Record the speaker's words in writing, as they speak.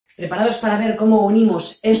¿Preparados para ver cómo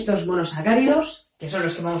unimos estos monosacáridos, que son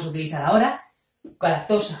los que vamos a utilizar ahora?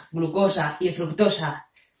 Lactosa, glucosa y fructosa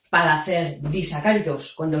para hacer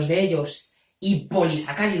disacáridos con 2 de ellos y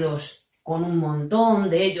polisacáridos con un montón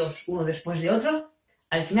de ellos uno después de otro.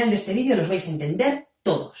 Al final de este vídeo los vais a entender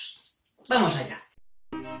todos. ¡Vamos allá!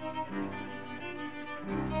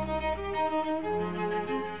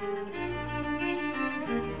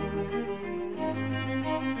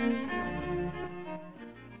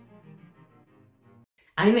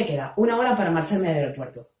 A mí me queda 1 hora para marcharme al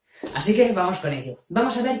aeropuerto, así que vamos con ello.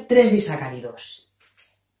 Vamos a ver 3 disacáridos.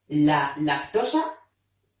 La lactosa,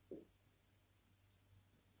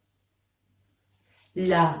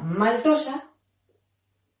 la maltosa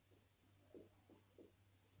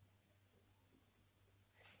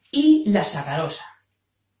y la sacarosa.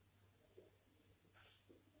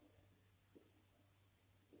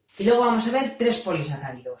 Y luego vamos a ver 3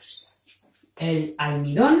 polisacáridos. El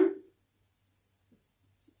almidón,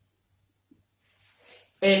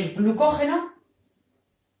 el glucógeno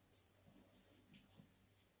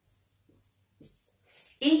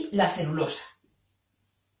y la celulosa.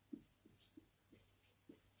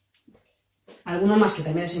 Alguno más que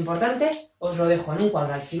también es importante, os lo dejo en un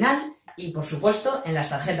cuadro al final y por supuesto en las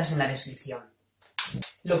tarjetas en la descripción.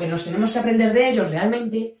 Lo que nos tenemos que aprender de ellos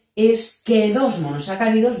realmente es qué 2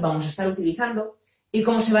 monosacáridos vamos a estar utilizando y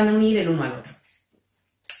cómo se van a unir el uno al otro.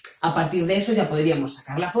 A partir de eso ya podríamos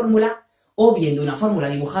sacar la fórmula o viendo una fórmula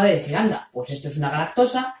dibujada y decir, anda, pues esto es una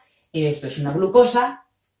galactosa, esto es una glucosa,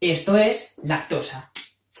 esto es lactosa.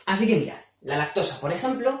 Así que mirad, la lactosa, por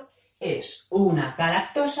ejemplo, es una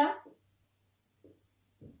galactosa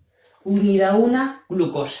unida a una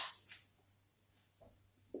glucosa.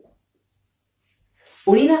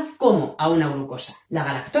 ¿Unida cómo a una glucosa? La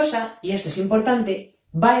galactosa, y esto es importante,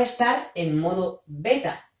 va a estar en modo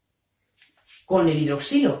beta, con el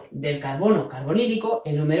hidroxilo del carbono carbonílico,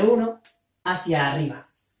 el número 1, hacia arriba.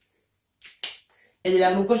 El de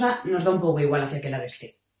la glucosa nos da un poco igual hacia qué lado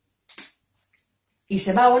esté. Y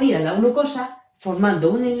se va a unir a la glucosa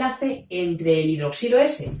formando un enlace entre el hidroxilo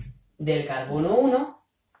S del carbono 1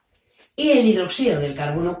 y el hidroxilo del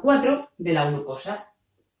carbono 4 de la glucosa.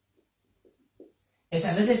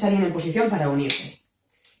 Estas dos estarían en posición para unirse.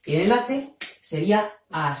 Y el enlace sería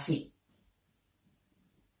así.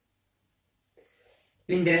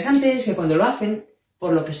 Lo interesante es que cuando lo hacen,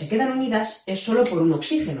 por lo que se quedan unidas es solo por un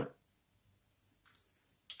oxígeno.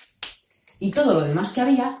 Y todo lo demás que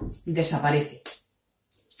había desaparece.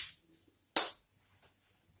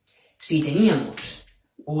 Si teníamos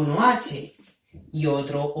un OH y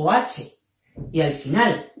otro OH y al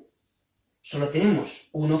final solo tenemos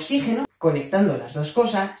un oxígeno, conectando las dos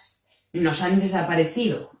cosas, nos han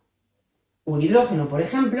desaparecido un hidrógeno, por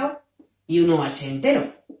ejemplo, y un OH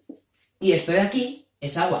entero. Y esto de aquí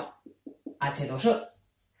es agua, H2O.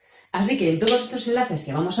 Así que en todos estos enlaces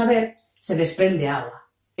que vamos a ver se desprende agua.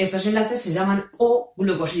 Estos enlaces se llaman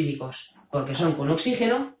o-glucosídicos, porque son con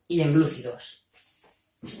oxígeno y en glúcidos.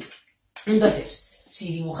 Entonces,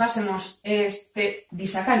 si dibujásemos este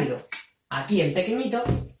disacárido aquí en pequeñito,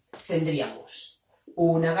 tendríamos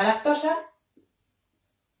una galactosa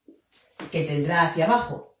que tendrá hacia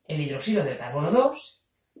abajo el hidroxilo del carbono 2,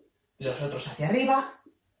 los otros hacia arriba,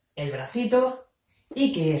 el bracito,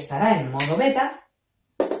 y que estará en modo beta,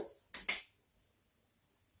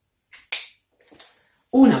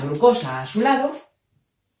 una glucosa a su lado,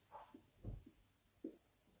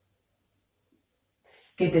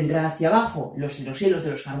 que tendrá hacia abajo los hidroxilos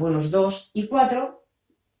de los carbonos 2 y 4,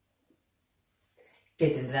 que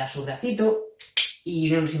tendrá su bracito,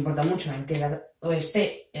 y no nos importa mucho en qué lado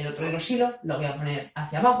esté el otro hidroxilo, lo voy a poner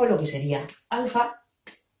hacia abajo, lo que sería alfa,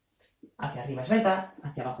 hacia arriba es beta,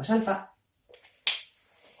 hacia abajo es alfa,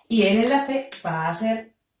 y el enlace va a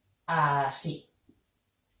ser así.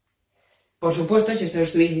 Por supuesto, si esto lo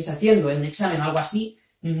estuvieseis haciendo en un examen o algo así,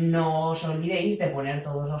 no os olvidéis de poner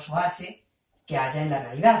todos los OH que haya en la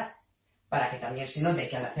realidad, para que también se note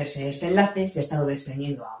que al hacerse este enlace se ha estado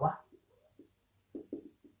desprendiendo agua.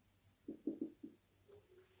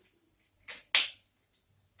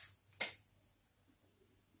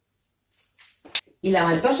 ¿Y la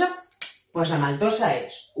maltosa? Pues la maltosa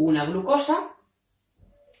es una glucosa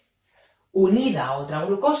unida a otra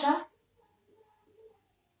glucosa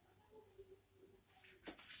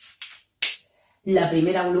la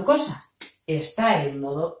primera glucosa está en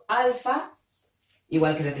modo alfa,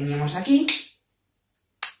 igual que la teníamos aquí,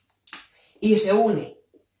 y se une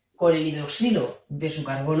con el hidroxilo de su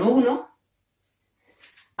carbono 1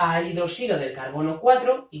 al hidroxilo del carbono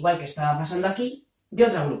 4, igual que estaba pasando aquí, de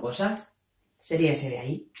otra glucosa. Sería ese de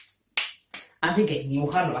ahí. Así que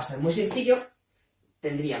dibujarlo va a ser muy sencillo.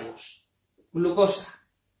 tendríamos glucosa,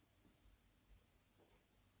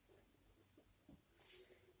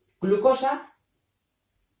 glucosa,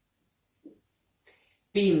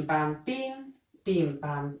 pim, pam, pim,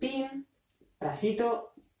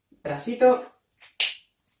 bracito, bracito,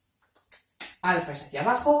 alfa es hacia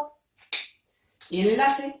abajo, y el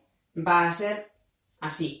enlace va a ser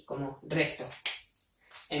así, como recto,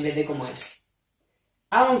 en vez de como es.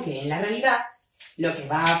 Aunque en la realidad, lo que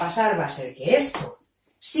va a pasar va a ser que esto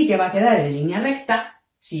sí que va a quedar en línea recta,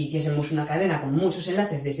 si hiciésemos una cadena con muchos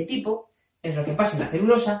enlaces de ese tipo, es lo que pasa en la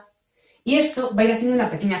celulosa, y esto va a ir haciendo una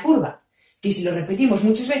pequeña curva, que si lo repetimos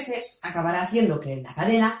muchas veces, acabará haciendo que la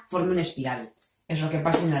cadena forme una espiral. Es lo que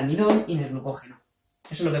pasa en el almidón y en el glucógeno.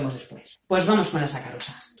 Eso lo vemos después. Pues vamos con la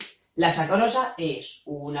sacarosa. La sacarosa es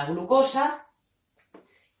una glucosa,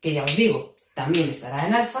 que ya os digo, también estará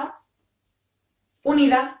en alfa,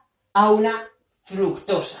 unida a una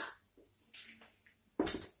fructosa.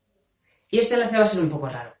 Y este enlace va a ser un poco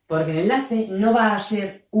raro, porque el enlace no va a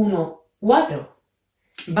ser 1, 4,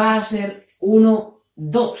 va a ser 1,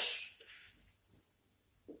 2.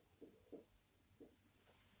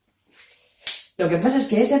 Lo que pasa es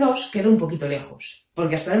que ese 2 queda un poquito lejos,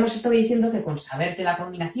 porque hasta ahora hemos estado diciendo que con saberte la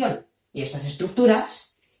combinación y estas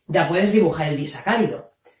estructuras, ya puedes dibujar el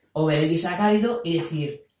disacárido, o ver el disacárido y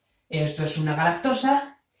decir, esto es una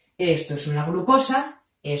galactosa, esto es una glucosa,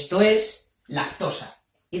 esto es lactosa.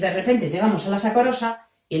 Y de repente llegamos a la sacarosa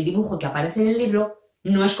y el dibujo que aparece en el libro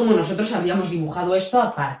no es como nosotros habríamos dibujado esto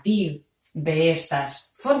a partir de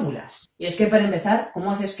estas fórmulas. Y es que para empezar,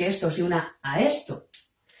 ¿cómo haces que esto se una a esto?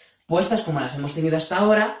 Puestas como las hemos tenido hasta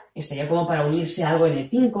ahora, estaría como para unirse algo en el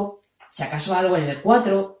 5, si acaso algo en el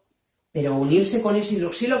 4, pero unirse con ese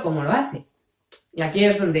hidroxilo, ¿cómo lo hace? Y aquí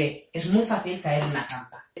es donde es muy fácil caer en una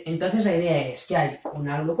trampa. Entonces la idea es que hay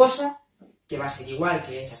una glucosa, que va a ser igual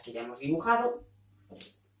que esas que ya hemos dibujado,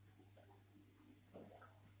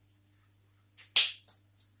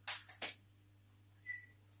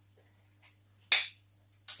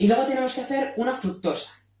 y luego tenemos que hacer una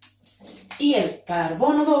fructosa. Y el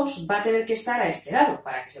carbono 2 va a tener que estar a este lado,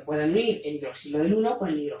 para que se pueda unir el hidroxilo del 1 con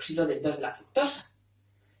el hidroxilo del 2 de la fructosa.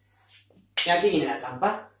 Y aquí viene la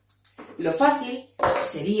trampa. Lo fácil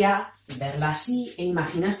sería verla así e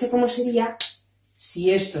imaginarse cómo sería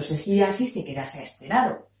si esto se gira así y se quedase a este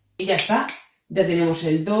lado. Y ya está, ya tenemos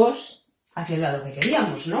el 2 hacia el lado que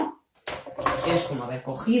queríamos, ¿no? Es como haber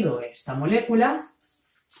cogido esta molécula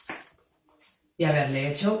y haberle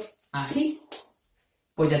hecho así.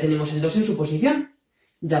 Pues ya tenemos el 2 en su posición.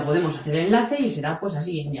 Ya podemos hacer el enlace y será pues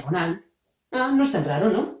así, en diagonal. Ah, no es tan raro,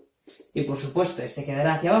 ¿no? Y por supuesto, este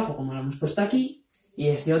quedará hacia abajo como lo hemos puesto aquí, y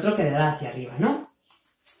este otro quedará hacia arriba, ¿no?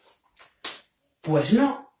 Pues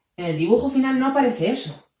no, en el dibujo final no aparece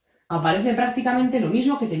eso. Aparece prácticamente lo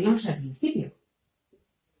mismo que teníamos al principio.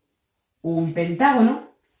 Un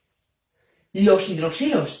pentágono. Los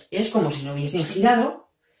hidroxilos es como si no hubiesen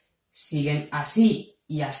girado. Siguen así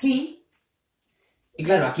y así. Y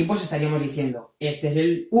claro, aquí pues estaríamos diciendo, este es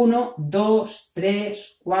el 1, 2,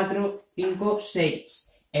 3, 4, 5,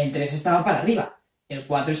 6. El 3 estaba para arriba, el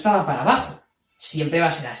 4 estaba para abajo. Siempre va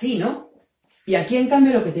a ser así, ¿no? Y aquí en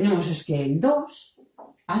cambio lo que tenemos es que el 2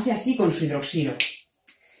 hace así con su hidroxilo.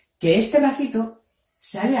 Que este bracito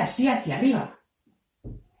sale así hacia arriba.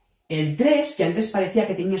 El 3, que antes parecía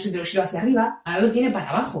que tenía su hidroxilo hacia arriba, ahora lo tiene para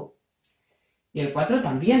abajo. Y el 4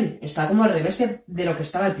 también, está como al revés de lo que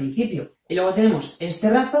estaba al principio. Y luego tenemos este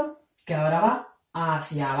brazo que ahora va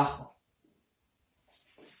hacia abajo.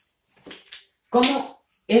 ¿Cómo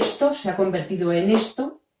esto se ha convertido en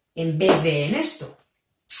esto en vez de en esto?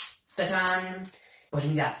 ¡Tachán! Pues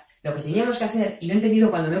mirad, lo que teníamos que hacer, y lo he entendido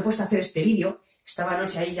cuando me he puesto a hacer este vídeo, estaba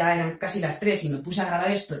anoche ahí, ya eran casi las 3 y me puse a grabar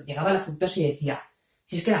esto, llegaba la fructosa y decía,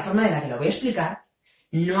 si es que la forma de la que lo voy a explicar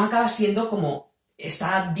no acaba siendo como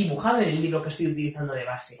está dibujado en el libro que estoy utilizando de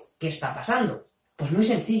base. ¿Qué está pasando? Pues muy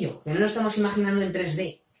sencillo, que no lo estamos imaginando en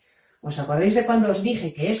 3D. ¿Os acordáis de cuando os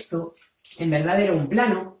dije que esto en verdad era un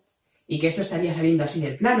plano y que esto estaría saliendo así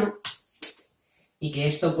del plano y que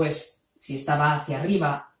esto pues si estaba hacia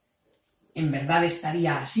arriba en verdad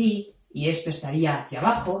estaría así y esto estaría hacia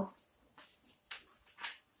abajo?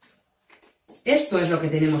 Esto es lo que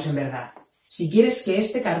tenemos en verdad. Si quieres que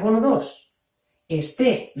este carbono 2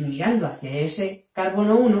 esté mirando hacia ese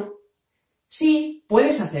carbono 1, sí,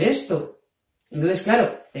 puedes hacer esto. Entonces,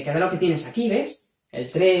 claro, te queda lo que tienes aquí, ¿ves?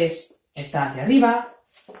 El 3 está hacia arriba,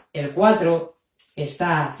 el 4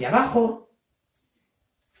 está hacia abajo,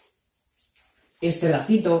 este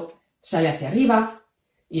bracito sale hacia arriba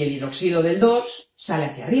y el hidroxilo del 2 sale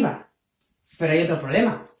hacia arriba. Pero hay otro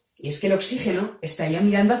problema, y es que el oxígeno está ya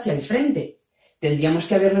mirando hacia el frente. Tendríamos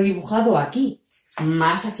que haberlo dibujado aquí,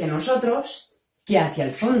 más hacia nosotros que hacia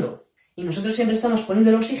el fondo. Y nosotros siempre estamos poniendo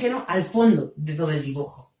el oxígeno al fondo de todo el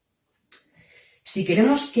dibujo. Si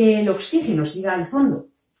queremos que el oxígeno siga al fondo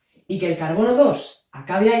y que el carbono 2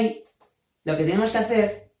 acabe ahí, lo que tenemos que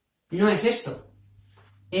hacer no es esto,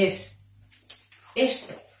 es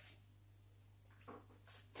esto.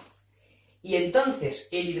 Y entonces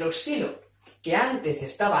el hidroxilo, que antes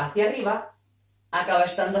estaba hacia arriba, acaba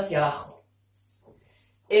estando hacia abajo.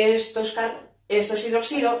 Estos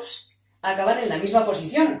hidroxilos acaban en la misma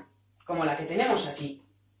posición, como la que tenemos aquí.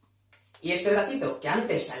 Y este bracito, que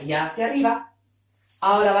antes salía hacia arriba,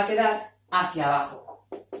 ahora va a quedar hacia abajo.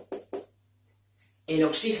 El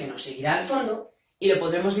oxígeno seguirá al fondo y lo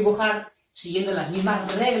podremos dibujar siguiendo las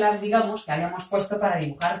mismas reglas, digamos, que habíamos puesto para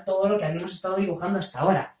dibujar todo lo que habíamos estado dibujando hasta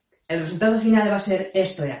ahora. El resultado final va a ser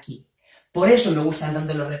esto de aquí. Por eso me gustan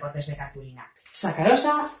tanto los recortes de cartulina.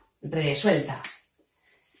 Sacarosa resuelta.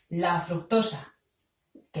 La fructosa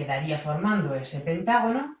quedaría formando ese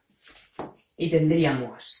pentágono y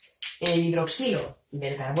tendríamos el hidroxilo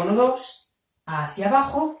del carbono 2 hacia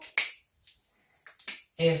abajo,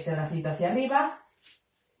 este bracito hacia arriba,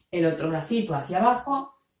 el otro bracito hacia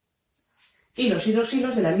abajo y los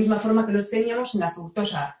hidroxilos de la misma forma que los teníamos en la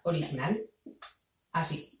fructosa original.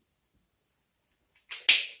 Así.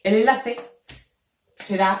 El enlace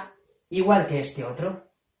será igual que este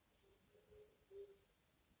otro.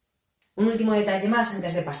 Un último detalle más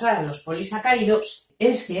antes de pasar a los polisacáridos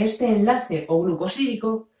es que este enlace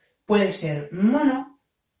o-glucosídico puede ser mono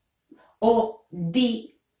o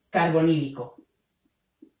dicarbonílico.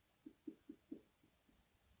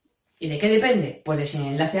 ¿Y de qué depende? Pues de si en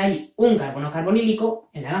el enlace hay un carbono carbonílico,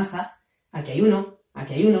 en naranja, aquí hay uno,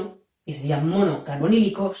 y serían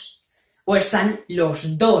monocarbonílicos, o están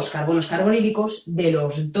los dos carbonos carbonílicos de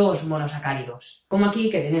los dos monosacáridos. Como aquí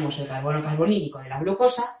que tenemos el carbono carbonílico de la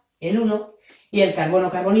glucosa, el 1, y el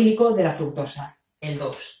carbono carbonílico de la fructosa, el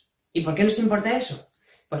 2. ¿Y por qué nos importa eso?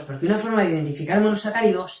 Pues porque una forma de identificar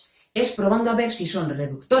monosacáridos es probando a ver si son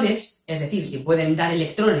reductores, es decir, si pueden dar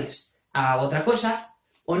electrones a otra cosa,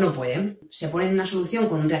 o no pueden. Se pone en una solución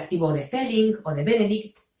con un reactivo de Fehling o de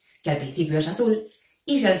Benedict, que al principio es azul,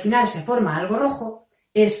 y si al final se forma algo rojo,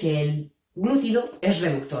 es que el glúcido es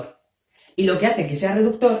reductor. Y lo que hace que sea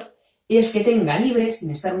reductor es que tenga libre,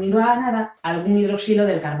 sin estar unido a nada, algún hidroxilo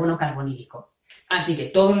del carbono carbonílico. Así que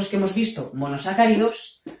todos los que hemos visto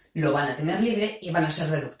monosacáridos lo van a tener libre y van a ser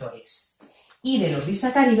reductores. Y de los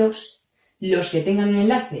disacáridos, los que tengan un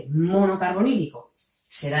enlace monocarbonílico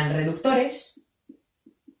serán reductores,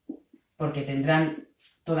 porque tendrán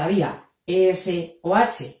todavía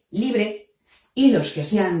SOH libre, y los que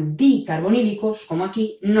sean dicarbonílicos, como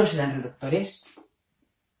aquí, no serán reductores.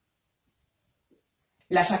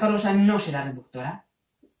 La sacarosa no será reductora.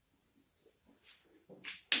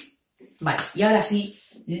 Vale, y ahora sí,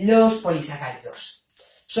 los polisacáridos.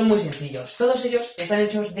 Son muy sencillos. Todos ellos están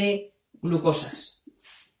hechos de glucosas.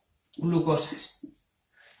 Al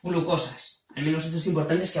menos estos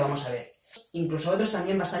importantes que vamos a ver. Incluso otros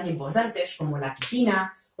también bastante importantes, como la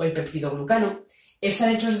quitina o el peptidoglucano, están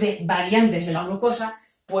hechos de variantes de la glucosa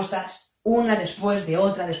puestas una después de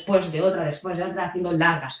otra, haciendo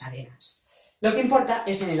largas cadenas. Lo que importa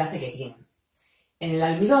es el enlace que tienen. En el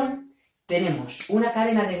almidón tenemos una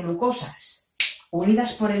cadena de glucosas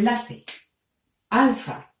unidas por enlace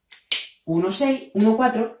alfa 1,6,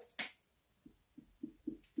 1,4,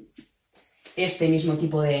 este mismo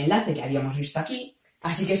tipo de enlace que habíamos visto aquí,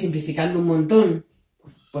 así que simplificando un montón,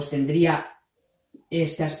 pues tendría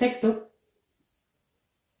este aspecto.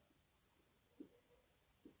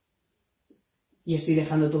 Y estoy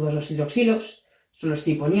dejando todos los hidroxilos, solo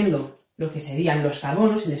estoy poniendo lo que serían los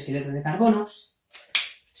carbonos, el esqueleto de carbonos,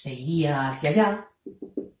 se iría hacia allá.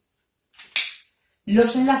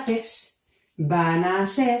 Los enlaces van a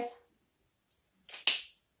ser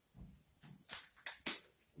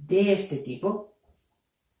de este tipo.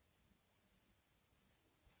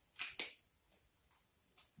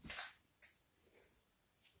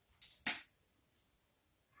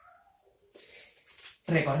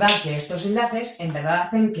 Recordad que estos enlaces en verdad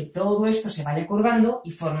hacen que todo esto se vaya curvando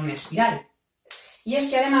y forme una espiral. Y es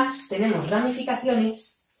que además tenemos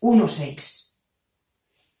ramificaciones 1,6.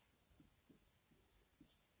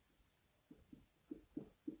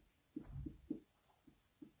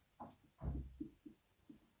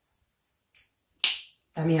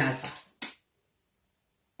 También alfa.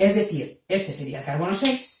 Es decir, este sería el carbono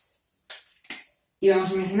 6. Y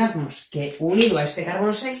vamos a imaginarnos que unido a este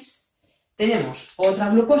carbono 6 tenemos otra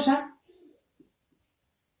glucosa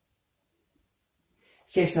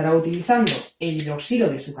que estará utilizando el hidroxilo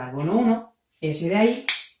de su carbono 1, ese de ahí.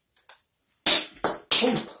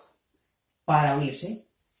 para unirse.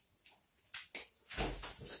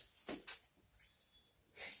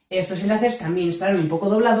 Estos enlaces también estarán un poco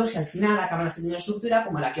doblados y al final acaban haciendo una estructura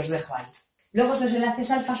como la que os dejo ahí. Luego estos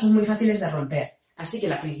enlaces alfa son muy fáciles de romper, así que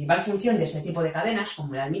la principal función de este tipo de cadenas,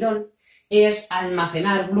 como el almidón, es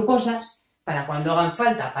almacenar glucosas para cuando hagan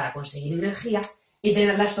falta para conseguir energía y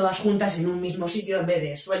tenerlas todas juntas en un mismo sitio en vez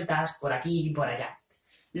de sueltas por aquí y por allá.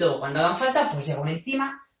 Luego cuando hagan falta, pues llega una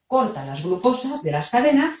enzima, corta las glucosas de las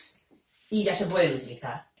cadenas y ya se pueden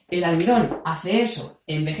utilizar. El almidón hace eso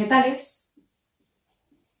en vegetales,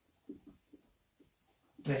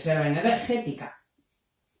 reserva energética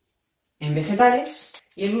en vegetales,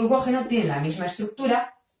 y el glucógeno tiene la misma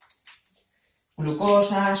estructura,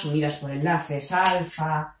 glucosas unidas por enlaces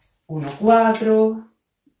alfa 1,4,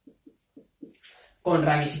 con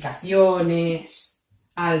ramificaciones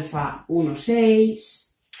alfa 1,6.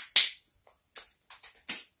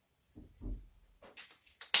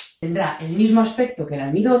 Tendrá el mismo aspecto que el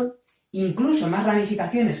almidón, incluso más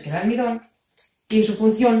ramificaciones que el almidón, y su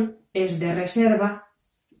función es de reserva,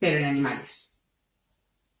 pero en animales.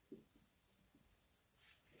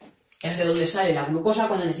 Es de donde sale la glucosa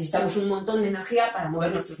cuando necesitamos un montón de energía para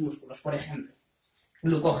mover nuestros músculos, por ejemplo.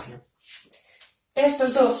 Glucógeno.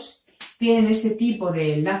 Estos dos tienen este tipo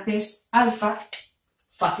de enlaces alfa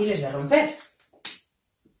fáciles de romper.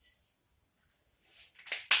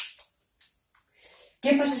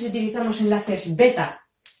 ¿Qué pasa si utilizamos enlaces beta,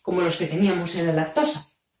 como los que teníamos en la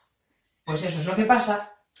lactosa? Pues eso es lo que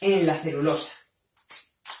pasa en la celulosa.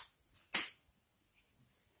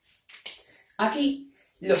 Aquí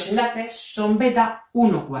los enlaces son beta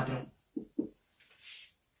 1,4.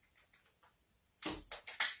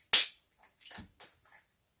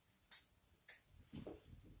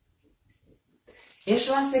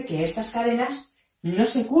 Eso hace que estas cadenas no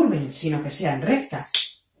se curven, sino que sean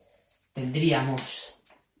rectas. Tendríamos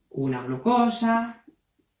una glucosa,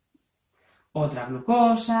 otra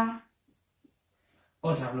glucosa,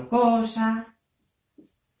 otra glucosa,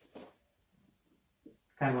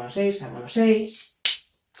 carbono 6, carbono 6,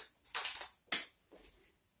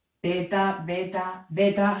 beta, beta,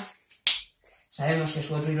 beta. Sabemos que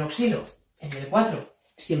su otro hidroxilo, el del 4,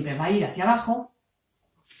 siempre va a ir hacia abajo.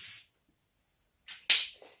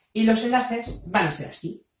 Y los enlaces van a ser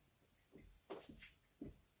así.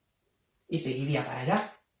 Y seguiría para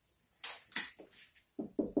allá.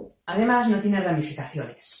 Además, no tiene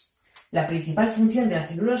ramificaciones. La principal función de la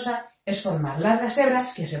celulosa es formar largas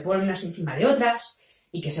hebras que se ponen unas encima de otras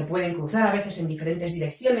y que se pueden cruzar a veces en diferentes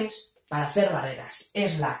direcciones para hacer barreras.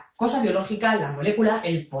 Es la cosa biológica, la molécula,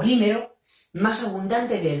 el polímero más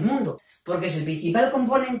abundante del mundo, porque es el principal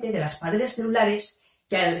componente de las paredes celulares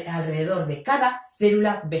que hay alrededor de cada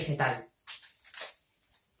célula vegetal.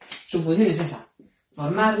 Su función es esa,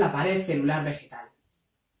 formar la pared celular vegetal.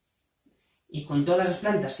 Y con todas las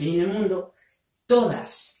plantas que hay en el mundo,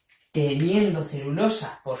 todas teniendo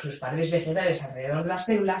celulosa por sus paredes vegetales alrededor de las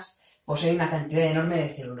células, poseen una cantidad enorme de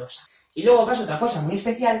celulosa. Y luego pasa otra cosa muy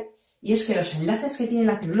especial, y es que los enlaces que tiene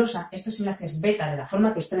la celulosa, estos enlaces beta de la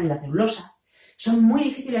forma que están en la celulosa, son muy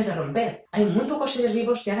difíciles de romper. Hay muy pocos seres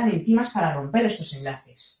vivos que hagan enzimas para romper estos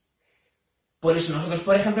enlaces. Por eso nosotros,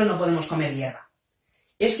 por ejemplo, no podemos comer hierba.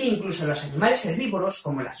 Es que incluso los animales herbívoros,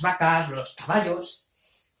 como las vacas, los caballos,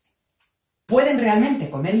 pueden realmente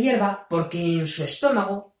comer hierba porque en su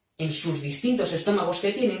estómago, en sus distintos estómagos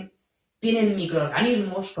que tienen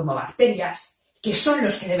microorganismos como bacterias, que son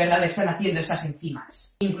los que de verdad están haciendo estas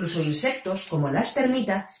enzimas. Incluso insectos, como las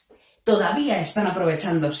termitas, todavía están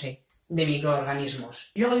aprovechándose de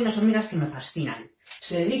microorganismos. Y luego hay unas hormigas que me fascinan.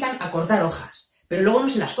 Se dedican a cortar hojas, pero luego no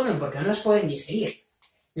se las comen porque no las pueden digerir.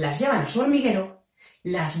 Las llevan a su hormiguero,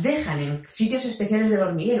 las dejan en sitios especiales del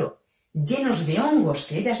hormiguero, llenos de hongos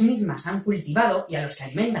que ellas mismas han cultivado y a los que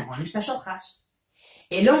alimentan con estas hojas.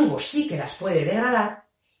 El hongo sí que las puede degradar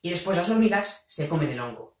y después las hormigas se comen el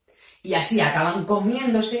hongo. Y así acaban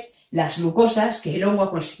comiéndose las glucosas que el hongo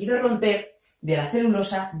ha conseguido romper de la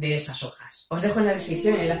celulosa de esas hojas. Os dejo en la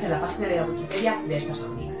descripción el enlace a la página de la Wikipedia de estas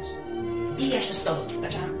hormigas. Y eso es todo.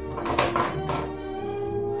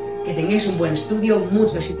 Que tengáis un buen estudio,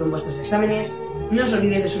 mucho éxito en vuestros exámenes. No os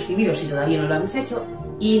olvidéis de suscribiros si todavía no lo habéis hecho.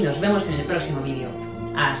 Y nos vemos en el próximo vídeo.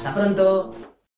 ¡Hasta pronto!